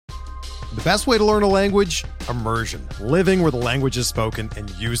The best way to learn a language? Immersion. Living where the language is spoken and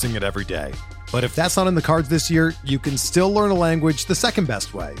using it every day. But if that's not in the cards this year, you can still learn a language the second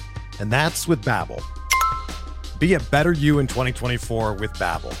best way, and that's with Babbel. Be a better you in 2024 with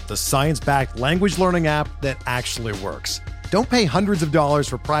Babbel, the science-backed language learning app that actually works. Don't pay hundreds of dollars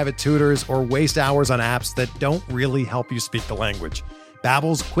for private tutors or waste hours on apps that don't really help you speak the language.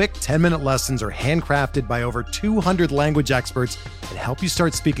 Babbel's quick 10-minute lessons are handcrafted by over 200 language experts and help you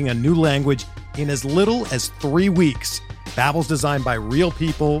start speaking a new language in as little as 3 weeks. Babbel's designed by real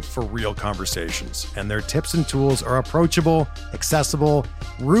people for real conversations, and their tips and tools are approachable, accessible,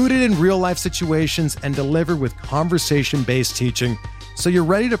 rooted in real-life situations, and delivered with conversation-based teaching, so you're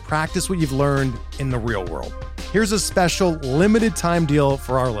ready to practice what you've learned in the real world. Here's a special limited-time deal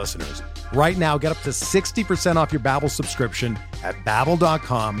for our listeners. Right now, get up to 60% off your Babbel subscription at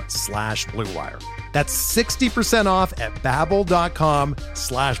babbel.com/Blue Wire. That's 60% off at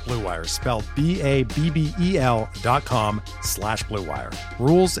babbel.com/Blue Wire, spelled BABBEL.com/Blue Wire.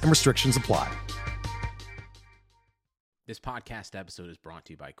 Rules and restrictions apply. This podcast episode is brought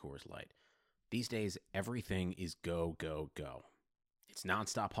to you by Coors Light. These days, everything is go, go, go. It's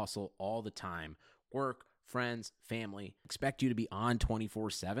nonstop hustle all the time. Work, friends, family, expect you to be on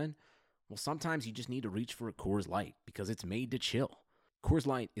 24/7. Well, sometimes you just need to reach for a Coors Light because it's made to chill. Coors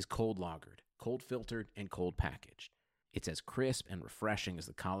Light is cold lagered, cold filtered, and cold packaged. It's as crisp and refreshing as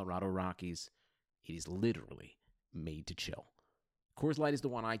the Colorado Rockies. It is literally made to chill. Coors Light is the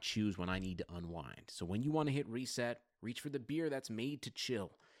one I choose when I need to unwind. So when you want to hit reset, reach for the beer that's made to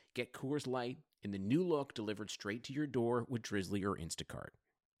chill. Get Coors Light in the new look delivered straight to your door with Drizzly or Instacart.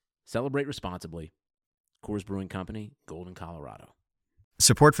 Celebrate responsibly. Coors Brewing Company, Golden, Colorado.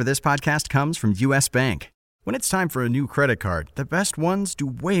 Support for this podcast comes from U.S. Bank. When it's time for a new credit card, the best ones do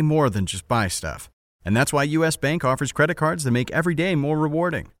way more than just buy stuff. And that's why U.S. Bank offers credit cards that make every day more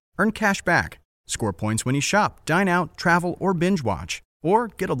rewarding. Earn cash back, score points when you shop, dine out, travel, or binge watch, or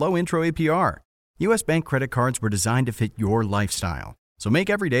get a low intro APR. U.S. Bank credit cards were designed to fit your lifestyle. So make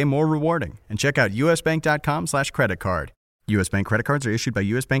every day more rewarding and check out usbank.com/credit card. U.S. Bank credit cards are issued by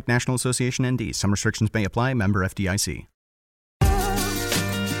U.S. Bank National Association ND. Some restrictions may apply. Member FDIC.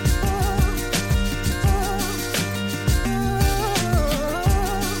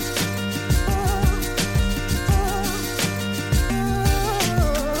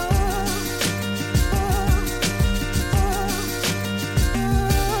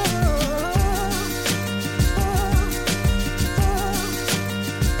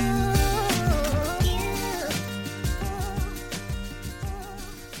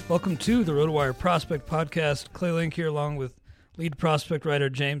 Welcome to the RotoWire Prospect Podcast. Clay Link here along with lead prospect writer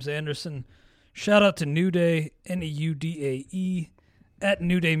James Anderson. Shout out to New Day, Neudae, at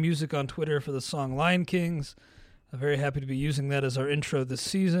New Day Music on Twitter for the song Lion Kings. I'm very happy to be using that as our intro this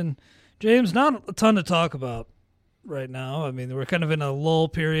season. James, not a ton to talk about right now. I mean, we're kind of in a lull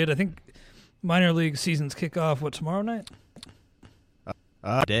period. I think minor league seasons kick off, tomorrow night?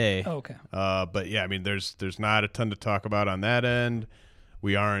 Day. Oh, okay. But yeah, I mean, there's not a ton to talk about on that end.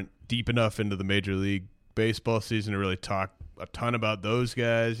 We aren't deep enough into the Major League Baseball season to really talk a ton about those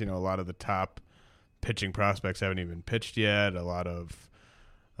guys. You know, a lot of the top pitching prospects haven't even pitched yet. A lot of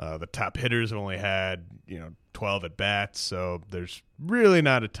the top hitters have only had, 12 at bats. So there's really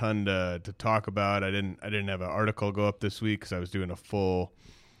not a ton to talk about. I didn't have an article go up this week because I was doing a full,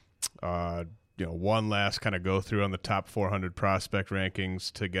 one last kind of go through on the top 400 prospect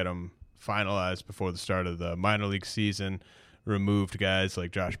rankings to get them finalized before the start of the minor league season. Removed guys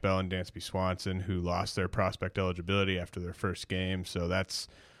like Josh Bell and Dansby Swanson who lost their prospect eligibility after their first game. So that's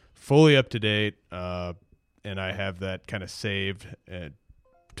fully up to date, and I have that kind of saved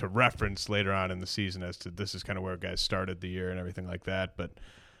to reference later on in the season as to this is kind of where guys started the year and everything like that. But,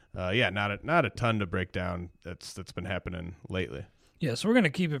 not a ton to break down that's been happening lately. Yeah, so we're going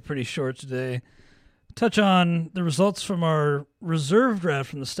to keep it pretty short today. Touch on the results from our reserve draft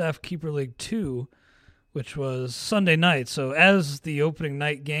from the Staff Keeper League 2, which was Sunday night. So as the opening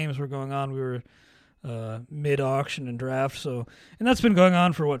night games were going on, we were mid-auction and draft. And that's been going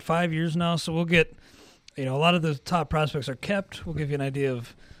on for, 5 years now? So we'll get, a lot of the top prospects are kept. We'll give you an idea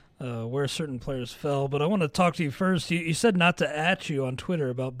of where certain players fell. But I want to talk to you first. You said not to at you on Twitter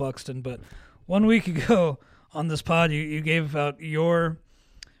about Buxton, but 1 week ago on this pod, you gave out your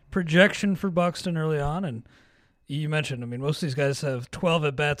projection for Buxton early on, and you mentioned, most of these guys have 12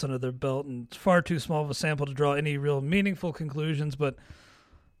 at-bats under their belt, and it's far too small of a sample to draw any real meaningful conclusions, but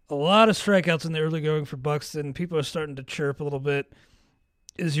a lot of strikeouts in the early going for Buxton. People are starting to chirp a little bit.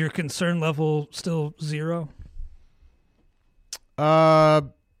 Is your concern level still 0?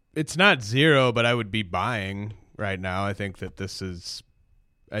 It's not 0, but I would be buying right now. I think that this is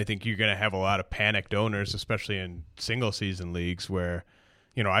I think you're going to have a lot of panicked owners, especially in single season leagues where,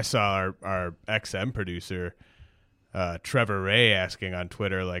 I saw our XM producer, Trevor Ray, asking on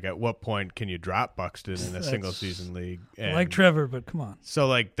Twitter, like, at what point can you drop Buxton in a single season league? And I like Trevor, but come on. So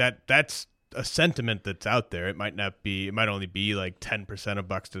like that's a sentiment that's out there. It might only be like 10% of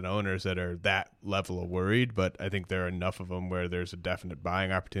Buxton owners that are that level of worried, but I think there are enough of them where there's a definite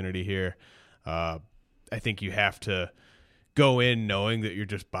buying opportunity here. I think you have to go in knowing that you're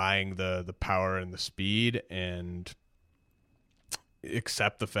just buying the power and the speed, and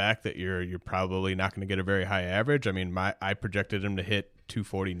accept the fact that you're probably not going to get a very high average. I mean, I projected him to hit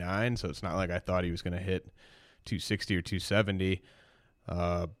 249, so it's not like I thought he was going to hit 260 or 270.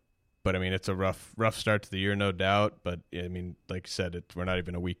 But I mean, it's a rough start to the year, no doubt. But I mean, like you said, we're not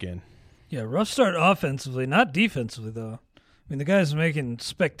even a week in. Yeah, rough start offensively, not defensively though. I mean, the guy's making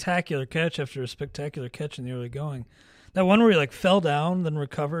spectacular catch after a spectacular catch in the early going. That one where he like fell down, then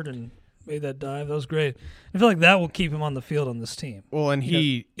recovered and made that dive, that was great. I feel like that will keep him on the field on this team. Well, and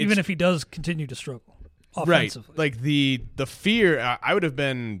even if he does continue to struggle offensively. Right. Like the fear, I would have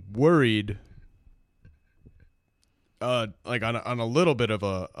been worried like on a little bit of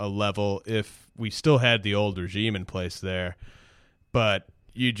a level if we still had the old regime in place there. But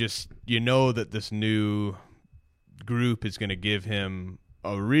you know that this new group is going to give him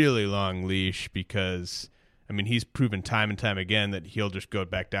a really long leash, because I mean, he's proven time and time again that he'll just go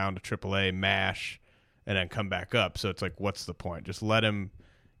back down to AAA, mash, and then come back up. So it's like, what's the point? Just let him.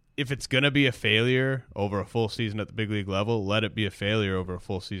 If it's going to be a failure over a full season at the big league level, let it be a failure over a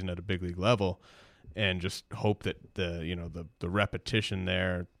full season at a big league level, and just hope that the repetition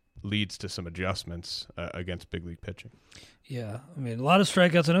there leads to some adjustments against big league pitching. Yeah, I mean, a lot of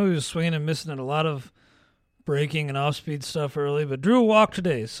strikeouts. I know he was swinging and missing at a lot of breaking and off-speed stuff early, but drew a walk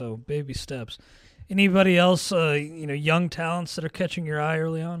today, so baby steps. Anybody else, young talents that are catching your eye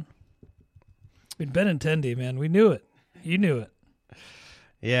early on? I mean, Benintendi, man, we knew it. You knew it.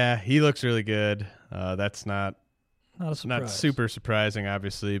 Yeah, he looks really good. That's not a surprise. Not super surprising,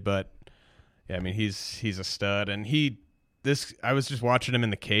 obviously, but yeah, I mean, he's a stud, and I was just watching him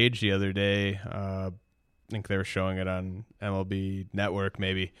in the cage the other day. I think they were showing it on MLB Network,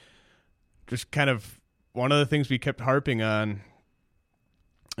 maybe. Just kind of one of the things we kept harping on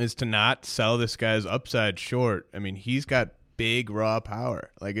is to not sell this guy's upside short. I mean, he's got big raw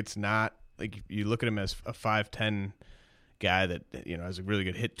power. Like, it's not like you look at him as a 5'10" guy that has a really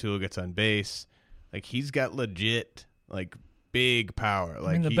good hit tool, gets on base. Like, he's got legit like big power. Like,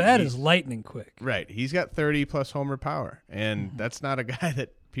 I mean, the bat is lightning quick. Right. He's got 30+ homer power, and that's not a guy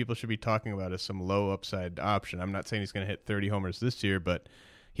that people should be talking about as some low upside option. I'm not saying he's going to hit 30 homers this year, but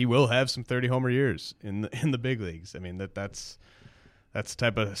he will have some 30 homer years in the big leagues. I mean, that's the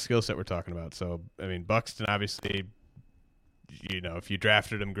type of skill set we're talking about. So, I mean, Buxton, obviously, if you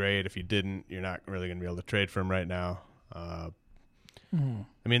drafted him, great. If you didn't, you're not really going to be able to trade for him right now. I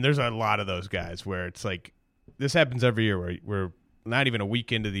mean, there's a lot of those guys where it's like, this happens every year where we're not even a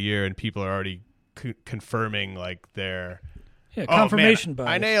week into the year and people are already confirming like their confirmation bias.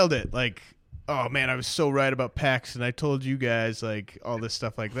 I nailed it. Like, oh man, I was so right about Paxton. I told you guys, like, all this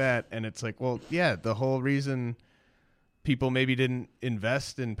stuff like that. And it's like, well, yeah, the whole reason people maybe didn't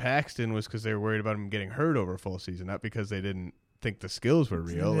invest in Paxton was because they were worried about him getting hurt over a full season, not because they didn't think the skills were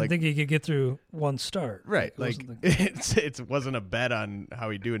real. I think he could get through one start. Right. It wasn't a bet on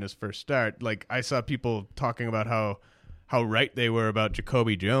how he'd do in his first start. Like, I saw people talking about how right they were about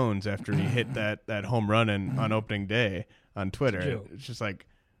Jacoby Jones after he hit that home run on opening day on Twitter. It's just like,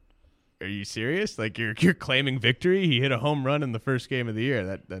 are you serious? Like, you're claiming victory? He hit a home run in the first game of the year.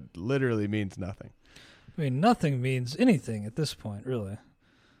 That literally means nothing. I mean, nothing means anything at this point, really.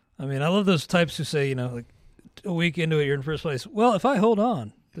 I mean, I love those types who say, like, a week into it, you're in first place. Well, if I hold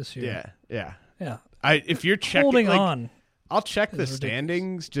on this year. Yeah. If you're checking, holding on, I'll check the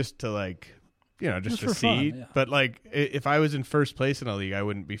standings just to, like, just to see. Fun, yeah. But, like, if I was in first place in a league, I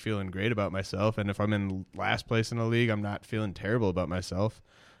wouldn't be feeling great about myself. And if I'm in last place in a league, I'm not feeling terrible about myself.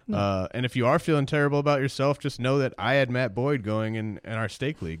 No. And if you are feeling terrible about yourself, just know that I had Matt Boyd going in our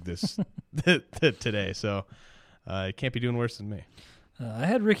stake league this today. So you can't be doing worse than me. I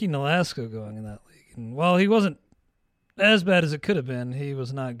had Ricky Nolasco going in that league. And while he wasn't as bad as it could have been, he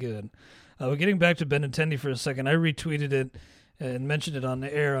was not good. But getting back to Benintendi for a second, I retweeted it and mentioned it on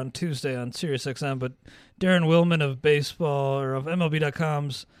the air on Tuesday on SiriusXM. But Darren Willman of baseball, or of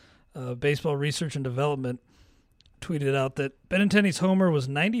MLB.com's baseball research and development, tweeted out that Benintendi's homer was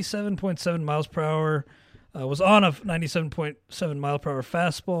 97.7 miles per hour, was on a 97.7 mile per hour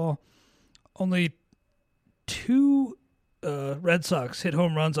fastball. Only two Red Sox hit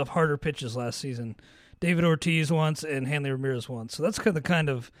home runs off harder pitches last season. David Ortiz once and Hanley Ramirez once. So that's the kind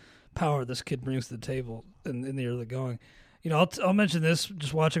of power this kid brings to the table in the early going. I'll mention this,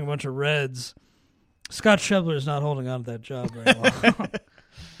 just watching a bunch of Reds. Scott Schebler is not holding on to that job very long.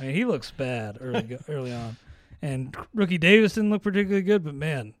 I mean, he looks bad early on. And rookie Davis didn't look particularly good, but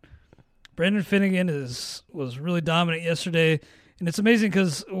man, Brandon Finnegan was really dominant yesterday. And it's amazing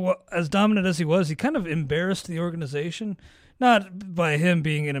because as dominant as he was, he kind of embarrassed the organization. Not by him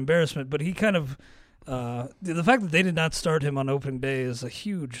being an embarrassment, but he kind of the fact that they did not start him on opening day is a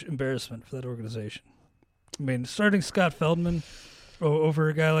huge embarrassment for that organization. I mean, starting Scott Feldman over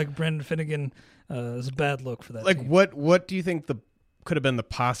a guy like Brandon Finnegan is a bad look for that team. What do you think could have been the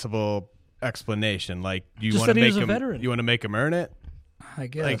possible explanation? Like, you want to make him a veteran. You want to make him earn it? I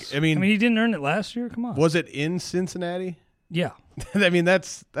guess. I mean, he didn't earn it last year. Come on. Was it in Cincinnati? Yeah. I mean,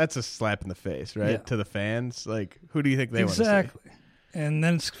 that's a slap in the face, right? Yeah. To the fans. Like, who do you think they want to see? Exactly. And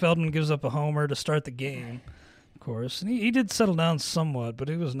then Feldman gives up a homer to start the game, of course. And he did settle down somewhat, but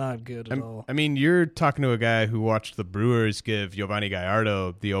it was not good at all. I mean, you're talking to a guy who watched the Brewers give Giovanni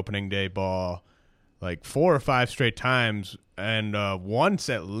Gallardo the opening day ball like 4 or 5 straight times, and once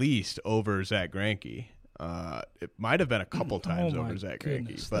at least over Zach Greinke. It might have been a couple times over Zach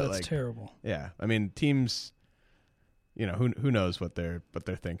Greinke. But that's terrible. Yeah. I mean, teams... who knows what they're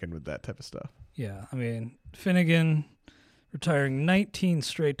thinking with that type of stuff. Yeah, I mean, Finnegan retiring 19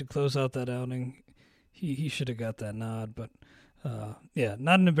 straight to close out that outing. He should have got that nod, but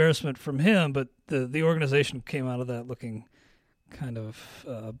not an embarrassment from him, but the organization came out of that looking kind of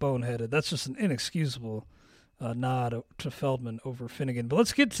boneheaded. That's just an inexcusable nod to Feldman over Finnegan. But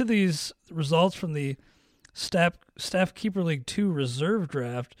let's get to these results from the Staff Keeper League 2 reserve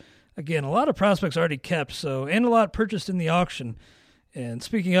draft. Again, a lot of prospects already kept, and a lot purchased in the auction. And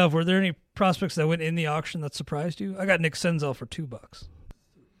speaking of, were there any prospects that went in the auction that surprised you? I got Nick Senzel for $2.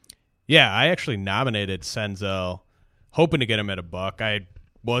 Yeah, I actually nominated Senzel, hoping to get him at $1. I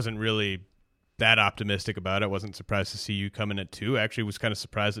wasn't really that optimistic about it. I wasn't surprised to see you come in at 2. I actually was kind of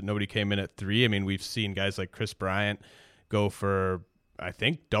surprised that nobody came in at 3. I mean, we've seen guys like Chris Bryant go for, I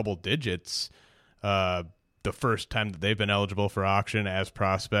think, double digits the first time that they've been eligible for auction as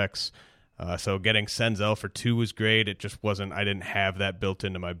prospects. So getting Senzel for 2 was great. It just wasn't, I didn't have that built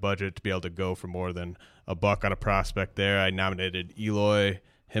into my budget to be able to go for more than $1 on a prospect there. I nominated Eloy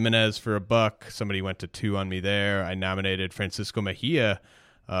Jimenez for $1. Somebody went to 2 on me there. I nominated Francisco Mejia,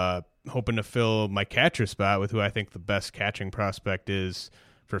 hoping to fill my catcher spot with who I think the best catching prospect is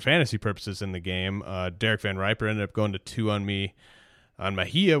for fantasy purposes in the game. Derek Van Riper ended up going to 2 on me on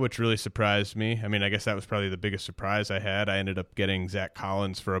Mejia, which really surprised me. I mean, I guess that was probably the biggest surprise I had. I ended up getting Zach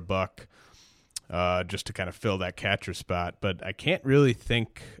Collins for $1 just to kind of fill that catcher spot. But I can't really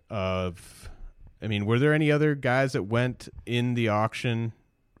think of – I mean, were there any other guys that went in the auction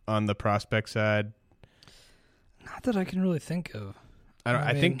on the prospect side? Not that I can really think of.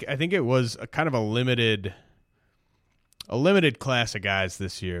 I think it was a kind of a limited class of guys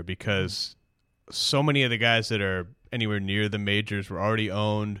this year because so many of the guys that are – anywhere near the majors were already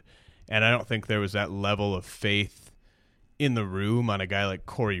owned, and I don't think there was that level of faith in the room on a guy like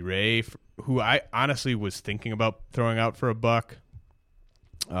Corey Ray, who I honestly was thinking about throwing out for $1.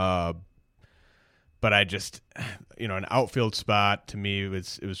 But I just, an outfield spot to me it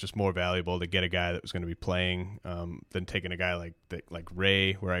was just more valuable to get a guy that was going to be playing than taking a guy like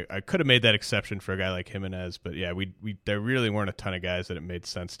Ray, where I could have made that exception for a guy like Jimenez. But yeah, there really weren't a ton of guys that it made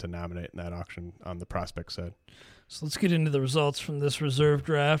sense to nominate in that auction on the prospect side. So let's get into the results from this reserve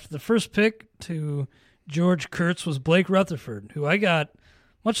draft. The first pick to George Kurtz was Blake Rutherford, who I got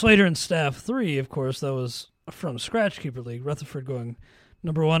much later in Staff 3, of course. That was from Scratch Keeper League. Rutherford going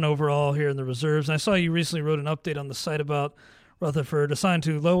number 1 overall here in the reserves. And I saw you recently wrote an update on the site about Rutherford, assigned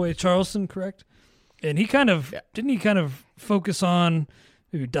to Lowe Charleston, correct? And he didn't he kind of focus on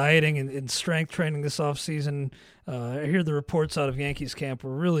maybe dieting and strength training this offseason? I hear the reports out of Yankees camp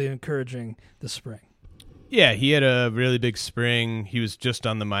were really encouraging this spring. Yeah, he had a really big spring. He was just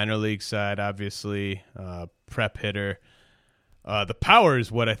on the minor league side, obviously, prep hitter. The power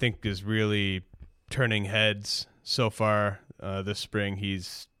is what I think is really turning heads so far this spring. He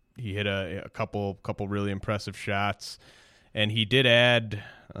hit a couple really impressive shots, and he did add.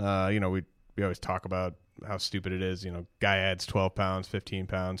 We always talk about how stupid it is. Guy adds 12 pounds, 15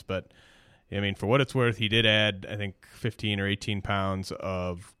 pounds, but I mean, for what it's worth, he did add, I think, 15 or 18 pounds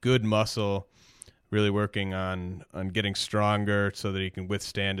of good muscle. Really working on getting stronger so that he can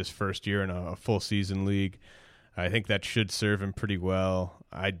withstand his first year in a full season league. I think that should serve him pretty well.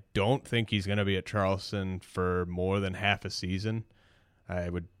 I don't think he's going to be at Charleston for more than half a season. I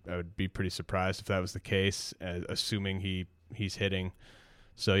would be pretty surprised if that was the case, assuming he's hitting.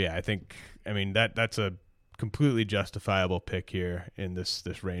 So yeah, I mean that's a completely justifiable pick here in this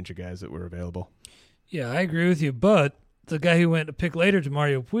range of guys that were available. Yeah, I agree with you, but the guy who went a pick later to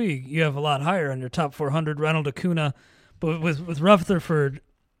Mario Puig, you have a lot higher on your top 400, Ronald Acuna. But with Rutherford,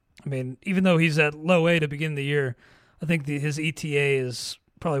 I mean, even though he's at low A to begin the year, I think his ETA is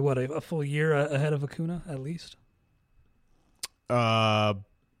probably, a full year ahead of Acuna, at least?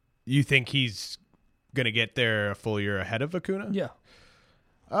 You think he's going to get there a full year ahead of Acuna? Yeah.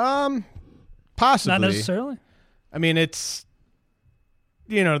 Possibly. Not necessarily? I mean, it's...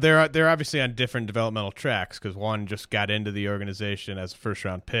 they're obviously on different developmental tracks because one just got into the organization as a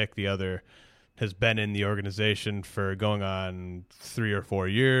first-round pick. The other has been in the organization for going on 3 or 4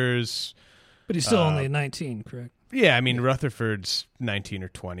 years. But he's still only 19, correct? Yeah, I mean, Rutherford's 19 or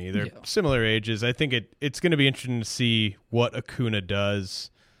 20. They're similar ages. I think it's going to be interesting to see what Acuna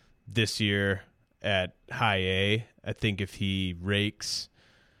does this year at high A. I think if he rakes,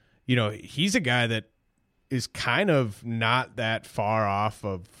 he's a guy that is kind of not that far off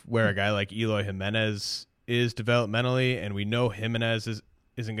of where a guy like Eloy Jimenez is developmentally, and we know Jimenez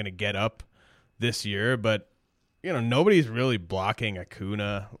isn't going to get up this year, but nobody's really blocking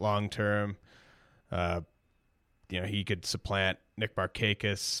Acuna long term. He could supplant Nick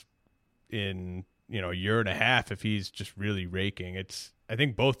Markakis in a year and a half if he's just really raking. I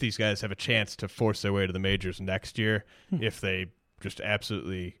think both these guys have a chance to force their way to the majors next year if they just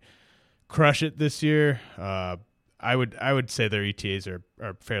absolutely crush it this year. I would say their ETAs are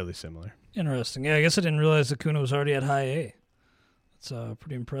fairly similar. Interesting. Yeah, I guess I didn't realize Acuna was already at high A. It's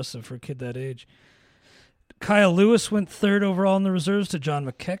pretty impressive for a kid that age. Kyle Lewis went third overall in the reserves to John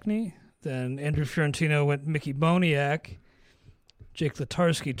McKechnie. Then Andrew Fiorentino went Mickey Moniak. Jake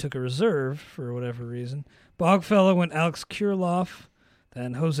Latarsky took a reserve for whatever reason. Bogfella went Alex Kirilloff.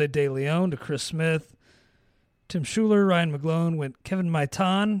 Then Jose De Leon to Chris Smith. Tim Schuler, Ryan McGlone went Kevin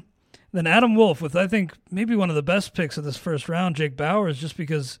Maitan. Then Adam Wolf with, I think, maybe one of the best picks of this first round, Jake Bauers, just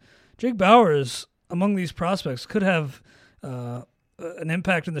because Jake Bauers, among these prospects, could have an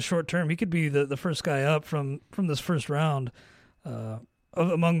impact in the short term. He could be the first guy up from this first round.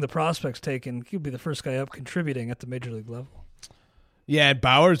 Among the prospects taken, he could be the first guy up contributing at the major league level. Yeah,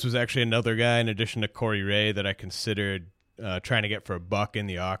 Bauers was actually another guy in addition to Corey Ray that I considered trying to get for $1 in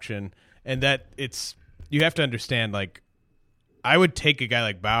the auction. And that you have to understand, like, I would take a guy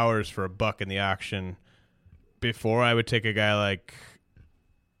like Bauers for $1 in the auction before I would take a guy like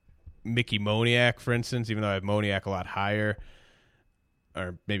Mickey Moniak, for instance, even though I have Moniak a lot higher,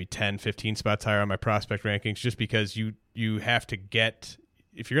 or maybe 10, 15 spots higher on my prospect rankings, just because you have to get,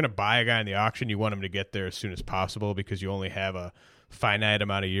 if you're going to buy a guy in the auction, you want him to get there as soon as possible because you only have a finite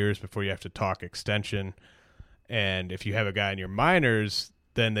amount of years before you have to talk extension. And if you have a guy in your minors,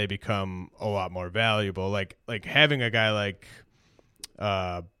 then they become a lot more valuable. Like having a guy like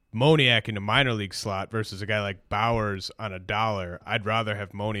Moniak in a minor league slot versus a guy like Bauers on $1, I'd rather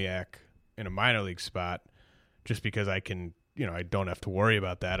have Moniak in a minor league spot just because I can, I don't have to worry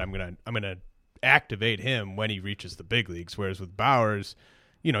about that. I'm gonna activate him when he reaches the big leagues. Whereas with Bauers,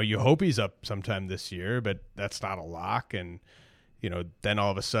 you hope he's up sometime this year, but that's not a lock. And then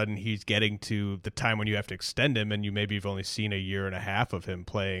all of a sudden he's getting to the time when you have to extend him, and you maybe have only seen a year and a half of him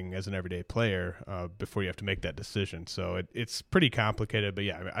playing as an everyday player before you have to make that decision. So it's pretty complicated. But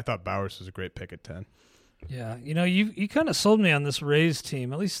yeah, I thought Bauers was a great pick at 10. Yeah, you kind of sold me on this Rays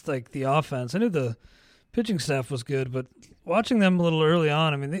team, at least like the offense. I knew the pitching staff was good, but watching them a little early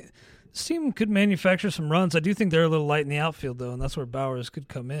on, I mean, this team could manufacture some runs. I do think they're a little light in the outfield, though, and that's where Bauers could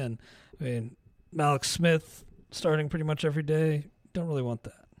come in. I mean, Malik Smith starting pretty much every day. Don't really want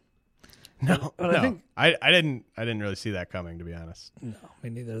that. No, but no. I didn't really see that coming, to be honest. No, me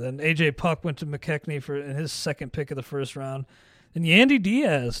neither. Then AJ Puck went to McKechnie in his second pick of the first round. Then Yandy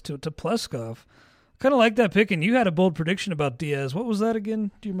Diaz to Pleskov. Kind of like that pick, and you had a bold prediction about Diaz. What was that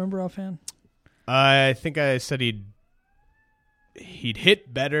again? Do you remember offhand? I think I said he'd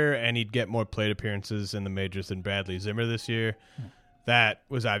hit better and he'd get more plate appearances in the majors than Bradley Zimmer this year. That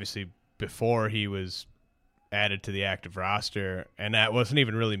was obviously before he was added to the active roster, and that wasn't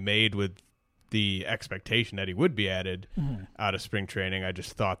even really made with the expectation that he would be added out of spring training. I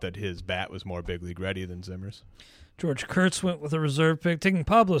just thought that his bat was more big league ready than Zimmer's. George Kurtz went with a reserve pick, taking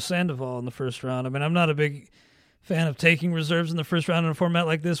Pablo Sandoval in the first round. I mean, I'm not a big fan of taking reserves in the first round in a format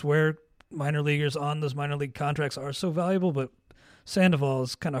like this where minor leaguers on those minor league contracts are so valuable, but Sandoval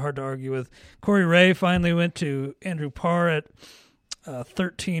is kind of hard to argue with. Corey Ray finally went to Andrew Parr at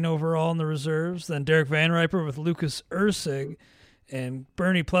 13 overall in the reserves. Then Derek Van Riper with Lucas Ursig, and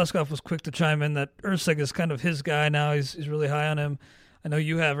Bernie Pleskov was quick to chime in that Ursig is kind of his guy now. He's really high on him. I know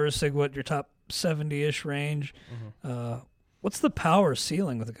you have Ursig, your top 70-ish range. What's the power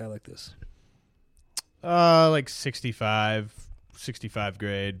ceiling with a guy like this? Like 65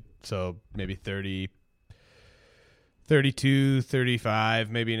 grade, so maybe 30, 32,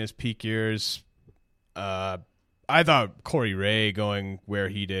 35, maybe in his peak years. I thought Corey Ray going where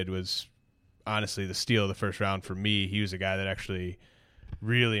he did was honestly the steal of the first round for me. He was a guy that actually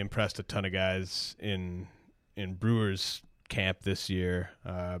really impressed a ton of guys in Brewers camp this year.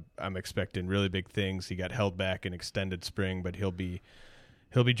 I'm expecting really big things. He got held back in extended spring, but he'll be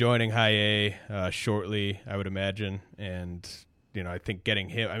joining High A shortly, I would imagine. And I think getting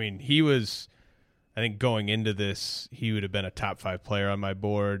him. I mean, I think going into this, he would have been a top 5 player on my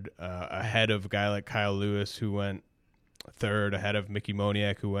board, ahead of a guy like Kyle Lewis, who went 3rd, ahead of Mickey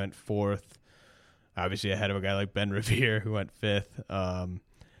Moniak, who went 4th, obviously ahead of a guy like Ben Revere, who went 5th.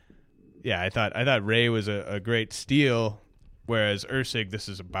 I thought Ray was a great steal, whereas Ursig, this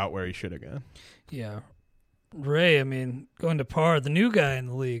is about where he should have gone. Yeah. Ray, I mean, going to par, the new guy in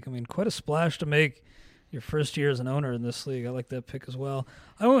the league. I mean, quite a splash to make your first year as an owner in this league. I like that pick as well.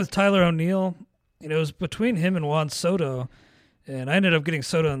 I went with Tyler O'Neill. It was between him and Juan Soto, and I ended up getting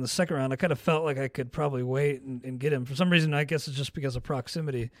Soto in the second round. I kind of felt like I could probably wait and get him. For some reason, I guess it's just because of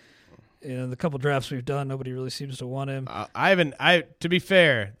proximity. The couple drafts we've done, nobody really seems to want him. To be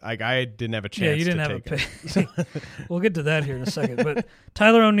fair, I didn't have a chance. Yeah, you didn't to have take a pick. We'll get to that here in a second. But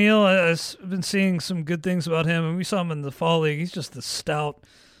Tyler O'Neill, I've been seeing some good things about him, and we saw him in the fall league. He's just the stout,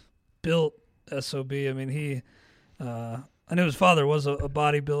 built SOB. I mean, I know his father was a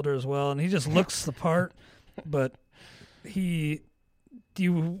bodybuilder as well, and he just looks the part. But do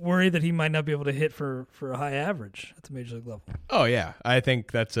you worry that he might not be able to hit for a high average at the major league level? Oh yeah, I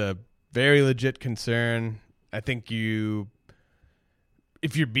think that's a very legit concern. I think if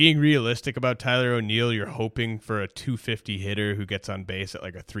you're being realistic about Tyler O'Neill, you're hoping for a 250 hitter who gets on base at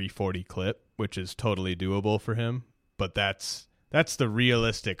like a 340 clip, which is totally doable for him. But that's the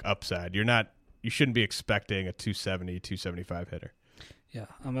realistic upside. You shouldn't be expecting a 270, 275 hitter. Yeah,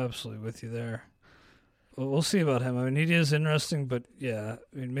 I'm absolutely with you there. Well, we'll see about him. I mean, he is interesting, but yeah,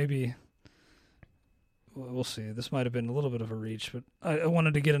 I mean, maybe we'll see. This might have been a little bit of a reach, but I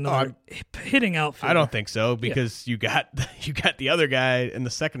wanted to get another hitting outfielder. I don't think so, because you got the other guy in the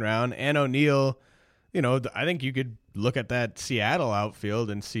second round, and O'Neill. I think you could look at that Seattle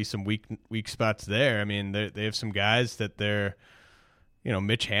outfield and see some weak spots there. I mean, they have some guys that they're.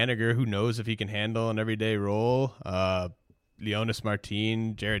 Mitch Haniger, who knows if he can handle an everyday role. Leonis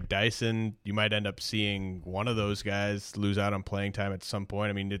Martin, Jared Dyson, you might end up seeing one of those guys lose out on playing time at some point.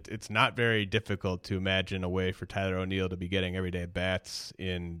 I mean, it's not very difficult to imagine a way for Tyler O'Neill to be getting everyday bats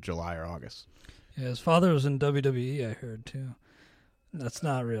in July or August. Yeah, his father was in WWE, I heard, too. That's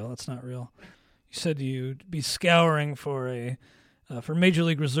not real. You said you'd be scouring for Major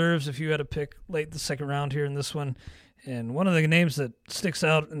League Reserves if you had a pick late in the second round here in this one. And one of the names that sticks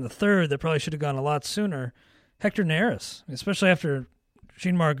out in the third that probably should have gone a lot sooner, Hector Neris, especially after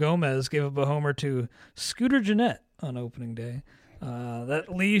Jeanmar Gomez gave up a homer to Scooter Gennett on opening day. That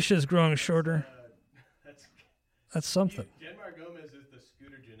leash is growing shorter. That's something. Jeanmar Gomez is the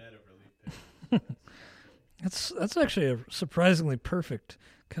Scooter Gennett of relief pitching. That's actually a surprisingly perfect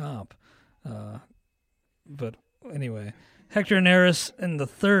comp. But anyway, Hector Neris in the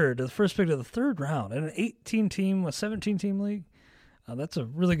first pick of the third round in an 18-team, a 17-team league. That's a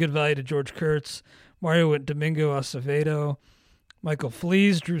really good value to George Kurtz. Mario Domingo Acevedo, Michael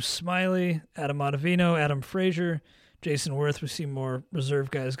Flees, Drew Smiley, Adam Ottavino, Adam Frazier, Jason Worth. We see more reserve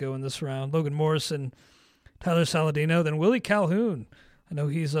guys go in this round. Logan Morrison, Tyler Saladino, then Willie Calhoun. I know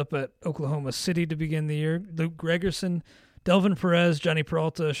he's up at Oklahoma City to begin the year. Luke Gregerson, Delvin Perez, Johnny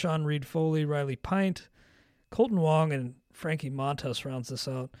Peralta, Sean Reed Foley, Riley Pint, Colton Wong, and Frankie Montas rounds this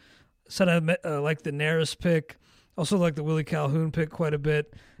out. Said I like the Neris pick. Also like the Willie Calhoun pick quite a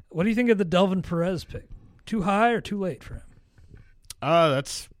bit. What do you think of the Delvin Perez pick? Too high or too late for him?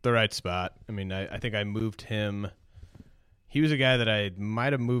 That's the right spot. I mean, I think I moved him. He was a guy that I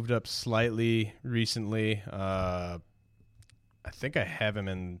might have moved up slightly recently. I think I have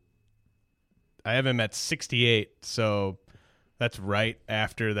him at 68, so that's right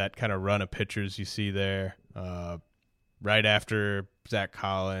after that kind of run of pitchers you see there. Right after Zach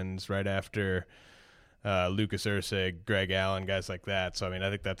Collins, right after Lucas Ursig, Greg Allen, guys like that. So, I mean, I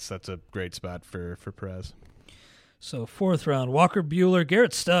think that's a great spot for Perez. So, fourth round, Walker Buehler,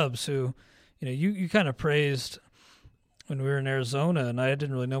 Garrett Stubbs, who, you kind of praised when we were in Arizona, and I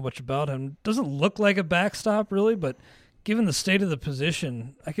didn't really know much about him. Doesn't look like a backstop, really, but given the state of the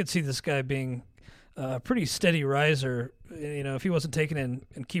position, I could see this guy being a pretty steady riser. If he wasn't taken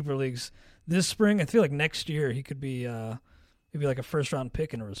in keeper leagues this spring, I feel like next year he could be maybe like a first-round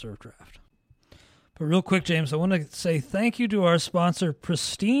pick in a reserve draft. But real quick, James, I want to say thank you to our sponsor,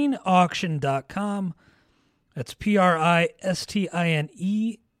 PristineAuction.com. That's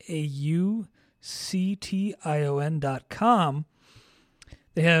PristineAuction.com.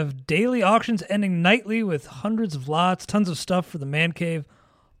 They have daily auctions ending nightly with hundreds of lots, tons of stuff for the man cave.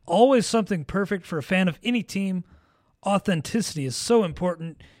 Always something perfect for a fan of any team. Authenticity is so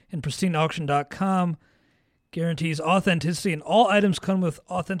important, and PristineAuction.com guarantees authenticity, and all items come with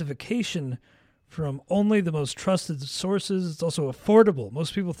authentication from only the most trusted sources. It's also affordable.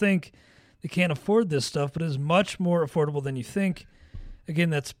 Most people think they can't afford this stuff, but it is much more affordable than you think. Again,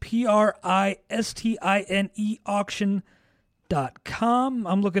 that's PRISTINE auction.com.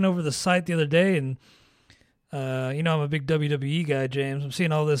 I'm looking over the site the other day, and I'm a big WWE guy, James. I'm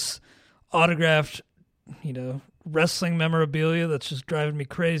seeing all this autographed, wrestling memorabilia that's just driving me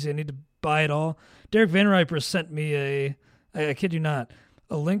crazy. I need to buy it all. Derek Van Riper sent me I kid you not,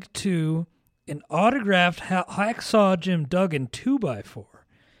 a link to an autographed Hacksaw Jim Duggan 2x4.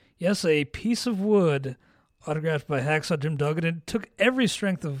 Yes, a piece of wood autographed by Hacksaw Jim Duggan. It took every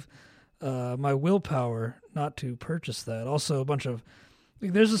strength of my willpower not to purchase that. Also, a bunch of...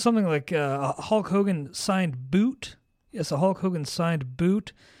 There's something like a Hulk Hogan signed boot. Yes, a Hulk Hogan signed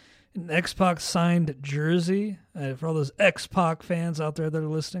boot. An X-Pac signed jersey. For all those X-Pac fans out there that are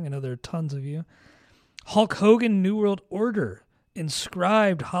listening, I know there are tons of you. Hulk Hogan New World Order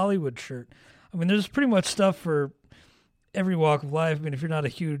inscribed Hollywood shirt. I mean, there's pretty much stuff for every walk of life. I mean, if you're not a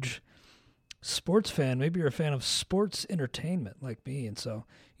huge sports fan, maybe you're a fan of sports entertainment like me, and so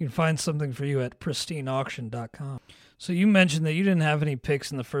you can find something for you at PristineAuction.com. So you mentioned that you didn't have any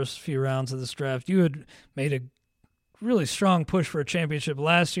picks in the first few rounds of this draft. You had made a really strong push for a championship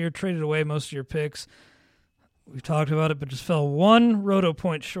last year, traded away most of your picks. We've talked about it, but just fell one roto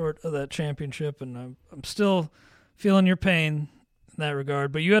point short of that championship, and I'm still feeling your pain in that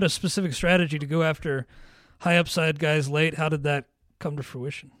regard. But you had a specific strategy to go after high upside guys late. How did that come to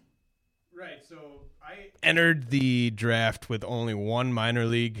fruition? Right, so I entered the draft with only one minor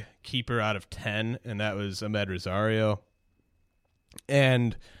league keeper out of 10, and that was Ahmed Rosario.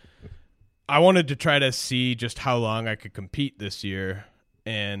 And I wanted to try to see just how long I could compete this year.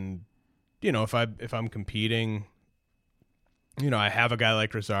 And, if I'm competing, I have a guy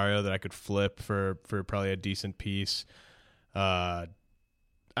like Rosario that I could flip for probably a decent piece. I'm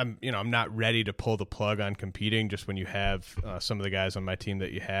not ready to pull the plug on competing. Just when you have some of the guys on my team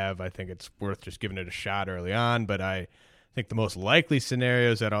that you have, I think it's worth just giving it a shot early on. But I think the most likely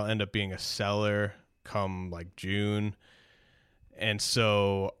scenario is that I'll end up being a seller come like June. And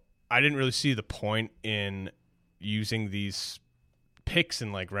so I didn't really see the point in using these picks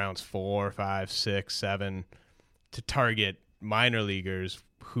in like rounds 4, 5, 6, 7 to target minor leaguers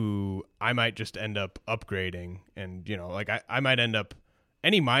who I might just end up upgrading. And, I might end up,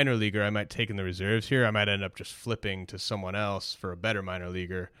 any minor leaguer I might take in the reserves here, I might end up just flipping to someone else for a better minor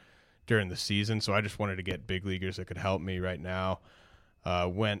leaguer during the season. So I just wanted to get big leaguers that could help me right now.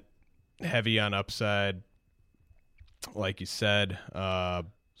 Went heavy on upside, like you said.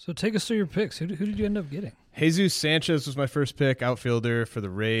 So take us through your picks. Who did you end up getting? Jesus Sanchez was my first pick, outfielder for the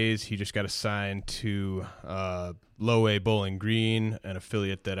Rays. He just got assigned to Low A Bowling Green, an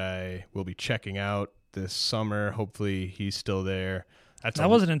affiliate that I will be checking out this summer. Hopefully he's still there. That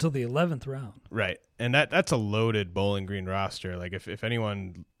wasn't until the 11th round. Right. And that's a loaded Bowling Green roster. Like if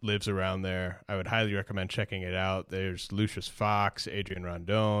anyone lives around there, I would highly recommend checking it out. There's Lucius Fox, Adrian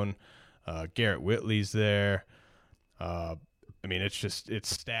Rondon, Garrett Whitley's there. It's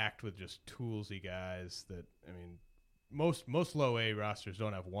stacked with just toolsy guys that, most low A rosters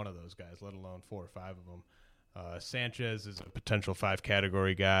don't have one of those guys, let alone 4 or 5 of them. Sanchez is a potential 5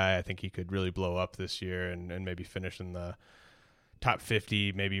 category guy. I think he could really blow up this year and maybe finish in the top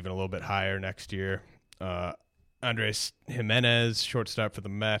 50, maybe even a little bit higher next year. Andres Jimenez, shortstop for the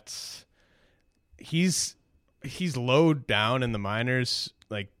Mets. He's low down in the minors,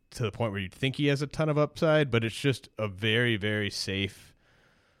 like to the point where you'd think he has a ton of upside, but it's just a very, very safe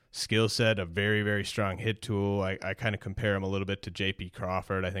skill set, a very, very strong hit tool. I kind of compare him a little bit to J.P.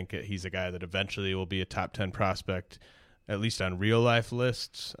 Crawford. I think he's a guy that eventually will be a top 10 prospect, at least on real-life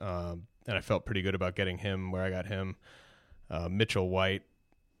lists, and I felt pretty good about getting him where I got him. Mitchell White,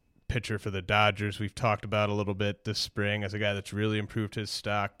 pitcher for the Dodgers, we've talked about a little bit this spring as a guy that's really improved his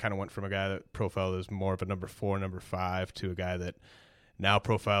stock. Kind of went from a guy that profiled as more of a number 4, number 5 to a guy that now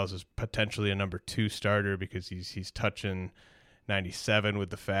profiles as potentially a number 2 starter because he's touching 97 with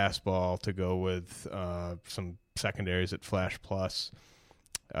the fastball to go with some secondaries at Flash Plus.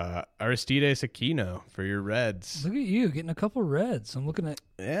 Aristides Aquino for your Reds. Look at you getting a couple Reds. I'm looking at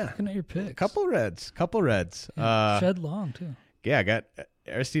your picks. Couple Reds. Yeah, Shed Long too. yeah, I got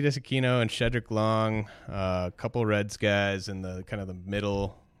Aristides Aquino and Shedrick Long, a couple Reds guys in the kind of the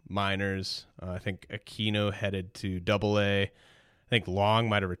middle minors. I think Aquino headed to Double-A. I think Long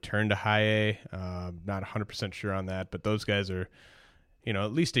might have returned to High-A. Not 100% sure on that, but those guys are,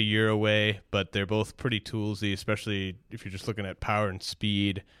 at least a year away, but they're both pretty toolsy, especially if you're just looking at power and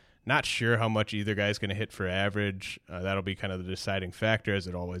speed. Not sure how much either guy's going to hit for average. That'll be kind of the deciding factor, as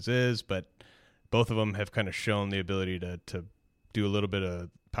it always is, but both of them have kind of shown the ability to do a little bit of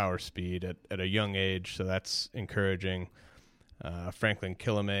power speed at a young age, so that's encouraging. Franklin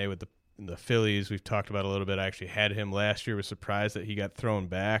Kilome with the Phillies, we've talked about a little bit. I actually had him last year. Was surprised that he got thrown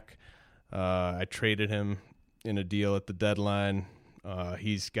back. I traded him in a deal at the deadline.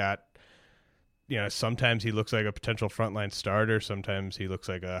 He's got, sometimes he looks like a potential frontline starter. Sometimes he looks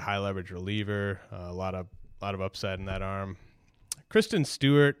like a high leverage reliever. A lot of upside in that arm. Kristen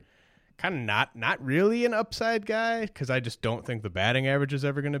Stewart, kind of not really an upside guy because I just don't think the batting average is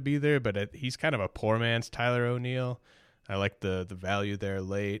ever going to be there. But he's kind of a poor man's Tyler O'Neill. I like the value there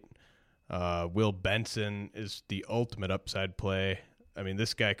late. Will Benson is the ultimate upside play. I mean,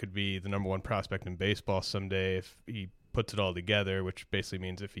 this guy could be the number one prospect in baseball someday if he puts it all together, which basically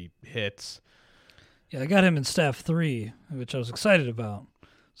means if he hits. Yeah, I got him in staff 3, which I was excited about.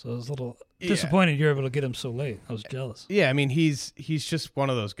 So I was a little disappointed you were able to get him so late. I was jealous. Yeah, I mean, he's just one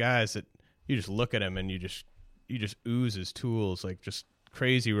of those guys that you just look at him and you just ooze his tools, like just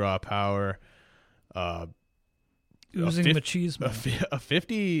crazy raw power. Oozing machismo. A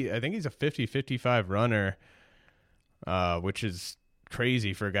 50, I think he's a 50-55 runner, which is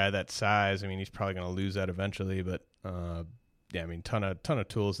crazy for a guy that size. I mean, he's probably going to lose that eventually, but yeah, I mean, ton of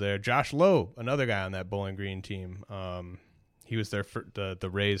tools there. Josh Lowe, another guy on that Bowling Green team. He was the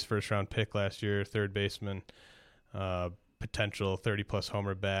Rays' first round pick last year, third baseman, potential 30+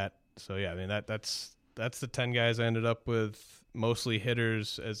 homer bat. So yeah, I mean that's the 10 guys I ended up with, mostly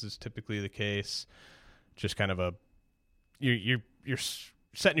hitters, as is typically the case. Just kind of you're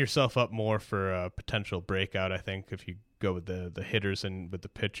setting yourself up more for a potential breakout. I think if you go with the hitters and with the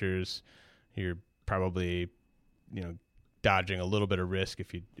pitchers, you're probably dodging a little bit of risk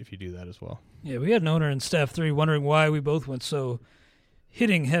if you do that as well. Yeah, we had an owner in staff 3 wondering why we both went so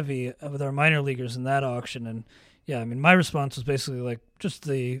hitting heavy with our minor leaguers in that auction. And yeah, I mean, my response was basically like just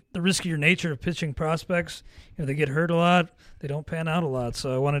the riskier nature of pitching prospects. They get hurt a lot, they don't pan out a lot.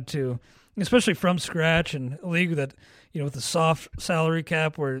 So I wanted to, especially from scratch and a league that, with a soft salary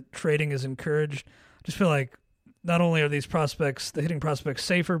cap where trading is encouraged, I just feel like not only are these prospects, the hitting prospects,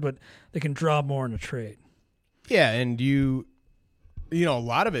 safer, but they can draw more in a trade. Yeah, and a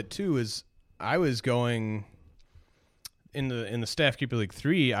lot of it too is I was going in the Staff Keeper League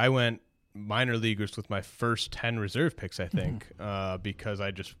 3. I went minor leaguers with my first 10 reserve picks, I think, because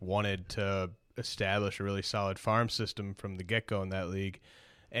I just wanted to establish a really solid farm system from the get-go in that league.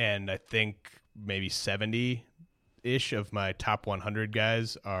 And I think maybe 70-ish of my top 100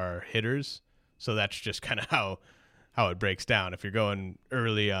 guys are hitters. So that's just kind of how it breaks down. If you're going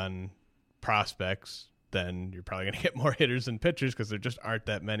early on prospects, then you're probably going to get more hitters than pitchers because there just aren't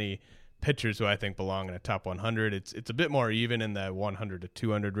that many pitchers who I think belong in a top 100. It's a bit more even in that 100 to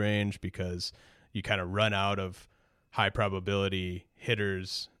 200 range because you kind of run out of high probability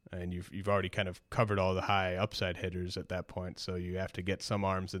hitters, and you've already kind of covered all the high upside hitters at that point. So you have to get some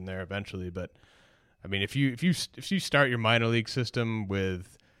arms in there eventually. But I mean, if you start your minor league system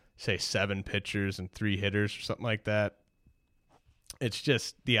with say 7 pitchers and 3 hitters or something like that, it's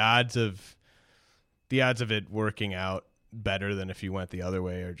just the odds of it working out better than if you went the other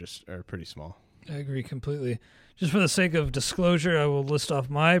way are pretty small. I agree completely. Just for the sake of disclosure, I will list off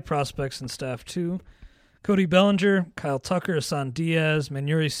my prospects in staff 2. Cody Bellinger, Kyle Tucker, Asan Diaz,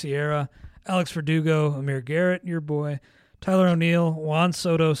 Manuri Sierra, Alex Verdugo, Amir Garrett, your boy, Tyler O'Neill, Juan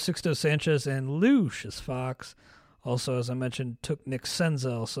Soto, Sixto Sanchez, and Lucius Fox. Also, as I mentioned, took Nick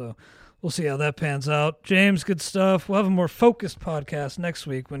Senzel, so we'll see how that pans out. James, good stuff. We'll have a more focused podcast next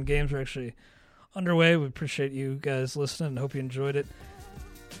week when games are actually underway. We appreciate you guys listening and hope you enjoyed it.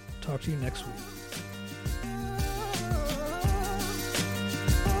 Talk to you next week.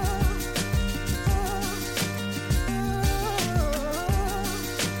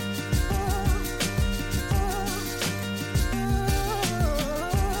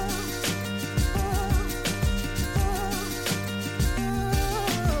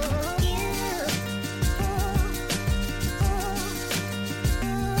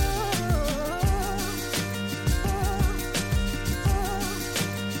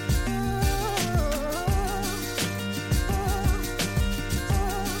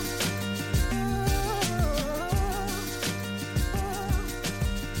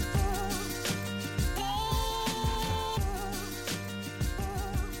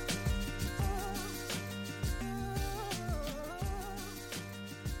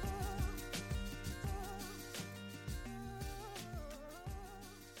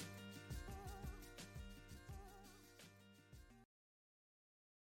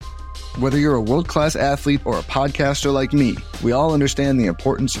 Whether you're a world-class athlete or a podcaster like me, we all understand the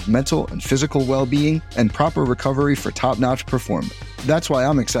importance of mental and physical well-being and proper recovery for top-notch performance. That's why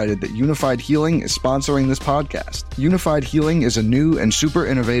I'm excited that Unified Healing is sponsoring this podcast. Unified Healing is a new and super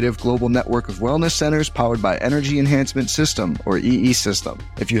innovative global network of wellness centers powered by Energy Enhancement System, or EE System.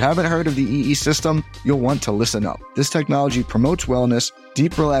 If you haven't heard of the EE System, you'll want to listen up. This technology promotes wellness,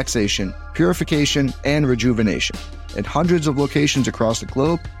 deep relaxation, purification, and rejuvenation. In hundreds of locations across the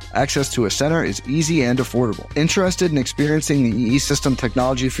globe, access to a center is easy and affordable. Interested in experiencing the EE System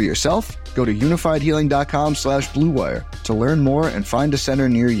technology for yourself? Go to unifiedhealing.com/bluewire to learn more and find a center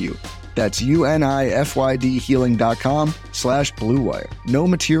near you. That's unifydhealing.com/bluewire. No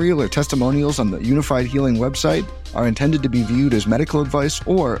material or testimonials on the Unified Healing website are intended to be viewed as medical advice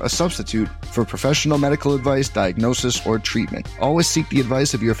or a substitute for professional medical advice, diagnosis, or treatment. Always seek the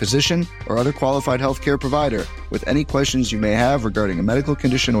advice of your physician or other qualified healthcare provider with any questions you may have regarding a medical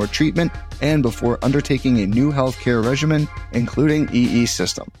condition or treatment and before undertaking a new healthcare regimen, including EE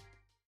System.